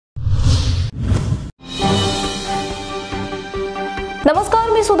नमस्कार,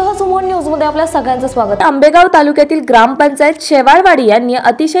 मी सुधा सुमन न्यूज मध्ये आपल्या सगळ्यांचं स्वागत. आंबेगाव तालुक्यातील ग्रामपंचायत शेवाळवाडी यांनी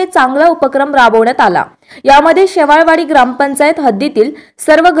अतिशय चांगला उपक्रम राबवण्यात आला. यामध्ये शेवाळवाडी ग्रामपंचायत हद्दीतील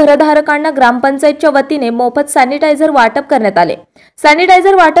सर्व घरधारकांना ग्रामपंचायतच्या वतीने मोफत सॅनिटायझर वाटप करण्यात आले.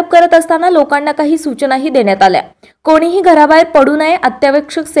 सॅनिटायझर वाटप करत असताना लोकांना काही सूचनाही देण्यात आल्या. कोणीही घराबाहेर पडू नये,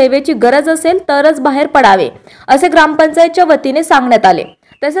 अत्यावश्यक सेवेची गरज असेल तरच बाहेर पडावे असे ग्रामपंचायतच्या वतीने सांगण्यात आले.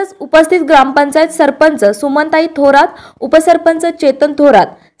 तसेच उपस्थित ग्रामपंचायत सरपंच सुमनताई थोरात, उपसरपंच चेतन थोरात,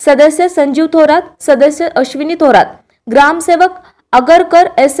 सदस्य संजीव थोरात, सदस्य अश्विनी थोरात, ग्रामसेवक अगरकर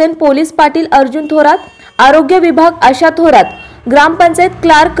SN, पोलीस पाटील अर्जुन थोरात, आरोग्य विभाग आशा थोरात, ग्रामपंचायत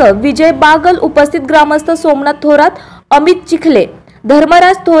क्लार्क विजय बागल, उपस्थित ग्रामस्थ सोमनाथ थोरात, अमित चिखले,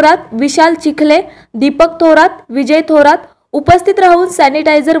 धर्मराज थोरात, विशाल चिखले, दीपक थोरात, विजय थोरात उपस्थित राहून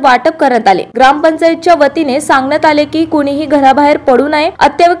सॅनिटायझर वाटप करण्यात आले. ग्रामपंचायतच्या वतीने सांगण्यात आले की कोणीही घराबाहेर पडू नये,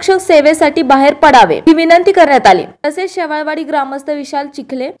 अत्यावश्यक सेवेसाठी बाहेर पडावे ही विनंती करण्यात आली. तसेच शेवाळवाडी ग्रामस्थ विशाल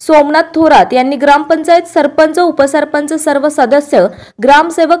चिखले, सोमनाथ थोरात यांनी ग्रामपंचायत सरपंच, उपसरपंच, सर्व सदस्य,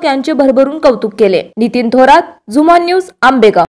 ग्रामसेवक यांचे भरभरून कौतुक केले. नितीन थोरात, झुमन न्यूज, आंबेगाव.